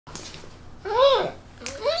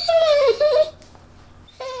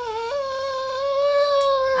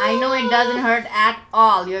doesn't hurt at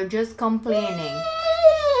all. You're just complaining.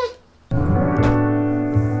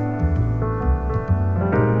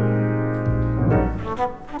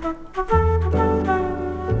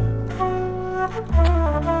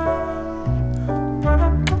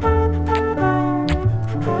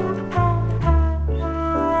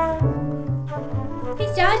 Hey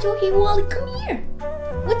Zazu, hey Walle, come here.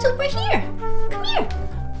 What's over here? Come here.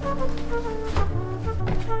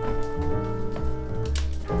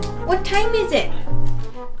 What time is it?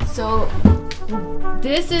 So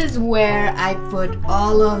this is where I put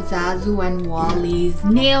all of Zazu and Walle's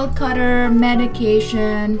nail cutter,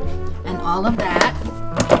 medication, and all of that.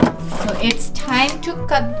 So it's time to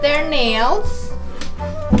cut their nails.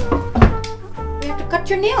 You have to cut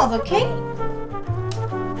your nails, okay?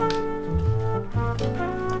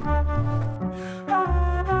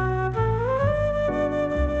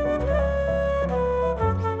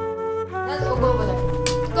 Go over there.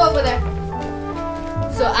 Go over there.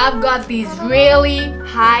 So I've got these really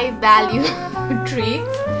high value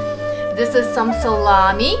treats. This is some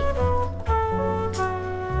salami.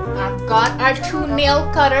 I've got our 2 nail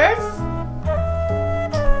cutters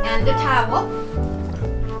and the towel.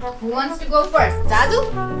 Who wants to go first? Zazu?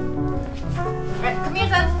 Right, come here,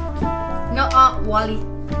 Zazu. No, Walle.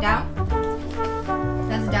 Down.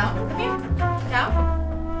 Zazu, down. Come here. Down.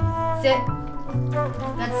 Sit.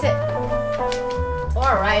 That's it.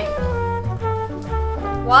 Alright.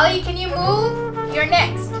 Walle, can you move? You're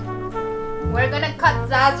next. We're gonna cut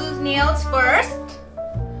Zazu's nails first.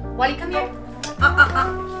 Walle, come here.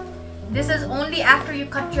 This is only after you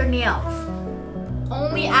cut your nails.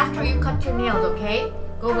 Only after you cut your nails, okay?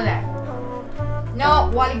 Go over there. No,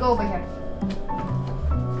 Walle, go over here.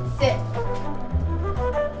 Sit.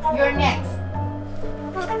 You're next.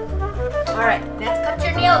 Alright, let's cut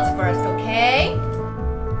your nails first, okay?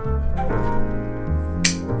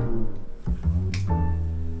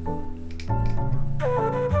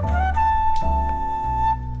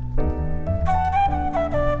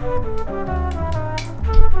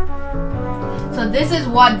 So this is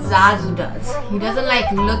what Zazu does. He doesn't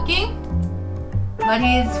like looking, but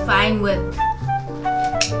he's fine with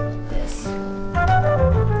this.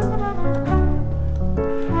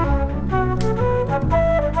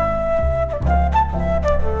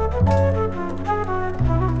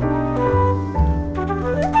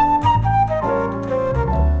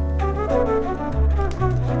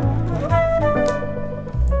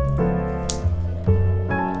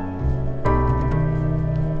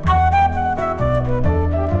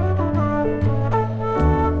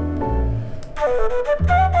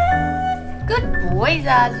 Good boy,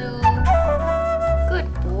 Zazu. Good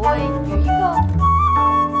boy. Here you go.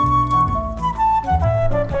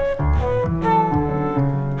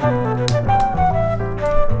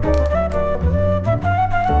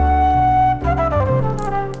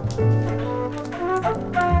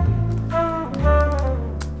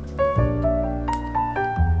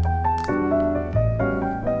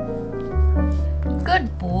 Good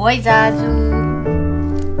boy, Zazu.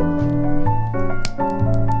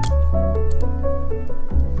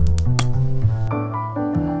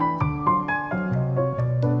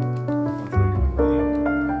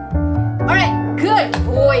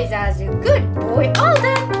 Zazu, good boy, all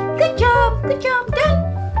done. Good job, done.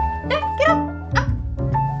 Done, get up,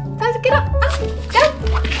 Zazu, get up, done.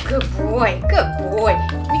 Good boy,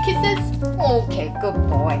 Give me kisses. Okay, good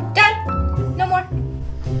boy, done. No more.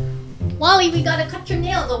 Walle, we gotta cut your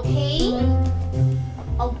nails, okay?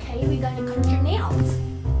 Okay, we gotta cut your nails.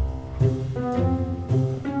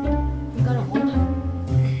 You gotta hold them.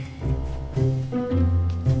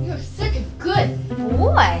 You're such a good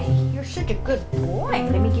boy. You're such a good boy.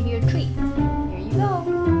 Let me give you a treat. Here you go.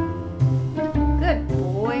 Good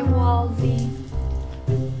boy, Walsey.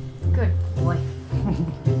 Good boy.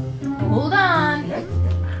 Hold on.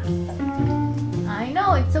 I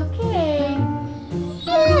know, it's okay.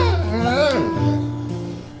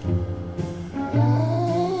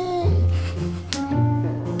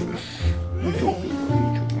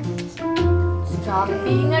 Stop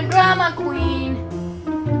being a drama queen.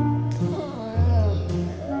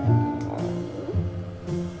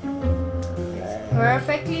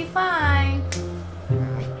 Perfectly fine.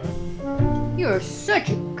 You're such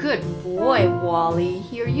a good boy, Walle.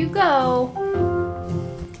 Here you go.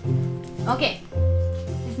 Okay,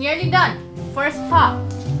 it's nearly done. First pop.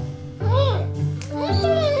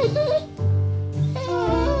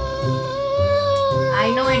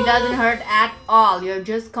 I know it doesn't hurt at all. You're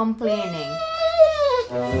just complaining.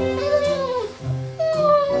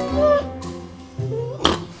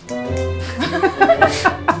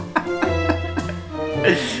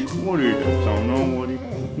 What are you doing? What are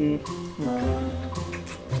you?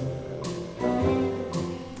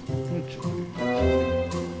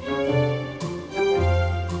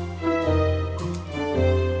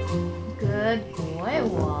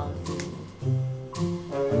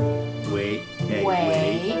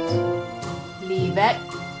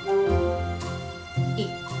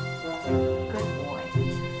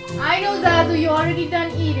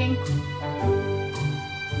 done eating.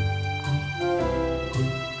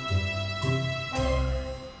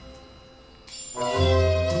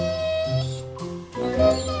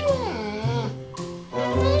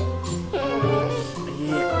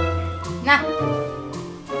 Nah.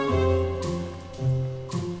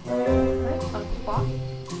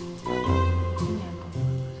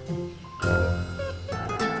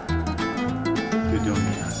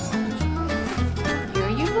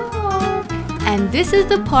 And this is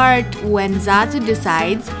the part when Zazu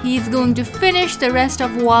decides he's going to finish the rest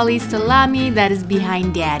of Walle's salami that is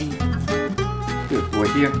behind Daddy. Good boy,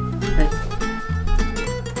 here. Hey.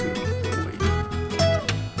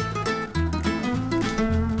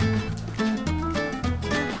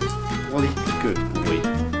 Walle, good boy.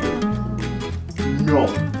 No,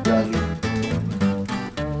 Zazu.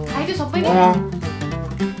 I just open it.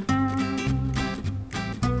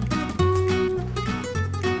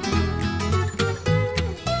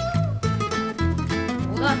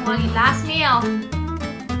 Hold on, Walle. Last meal.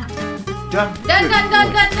 Done. Done, Good done, done,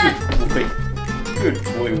 boy. done, done. Good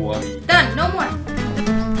boy, Walle. Done. No more.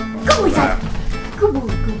 Good boy, Zazu. Good boy,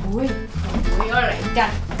 good boy. Good boy. Alright,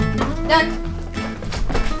 done. Done.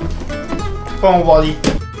 Come on, Walle.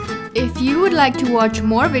 If you would like to watch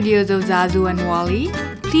more videos of Zazu and Walle,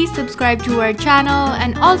 please subscribe to our channel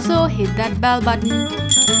and also hit that bell button.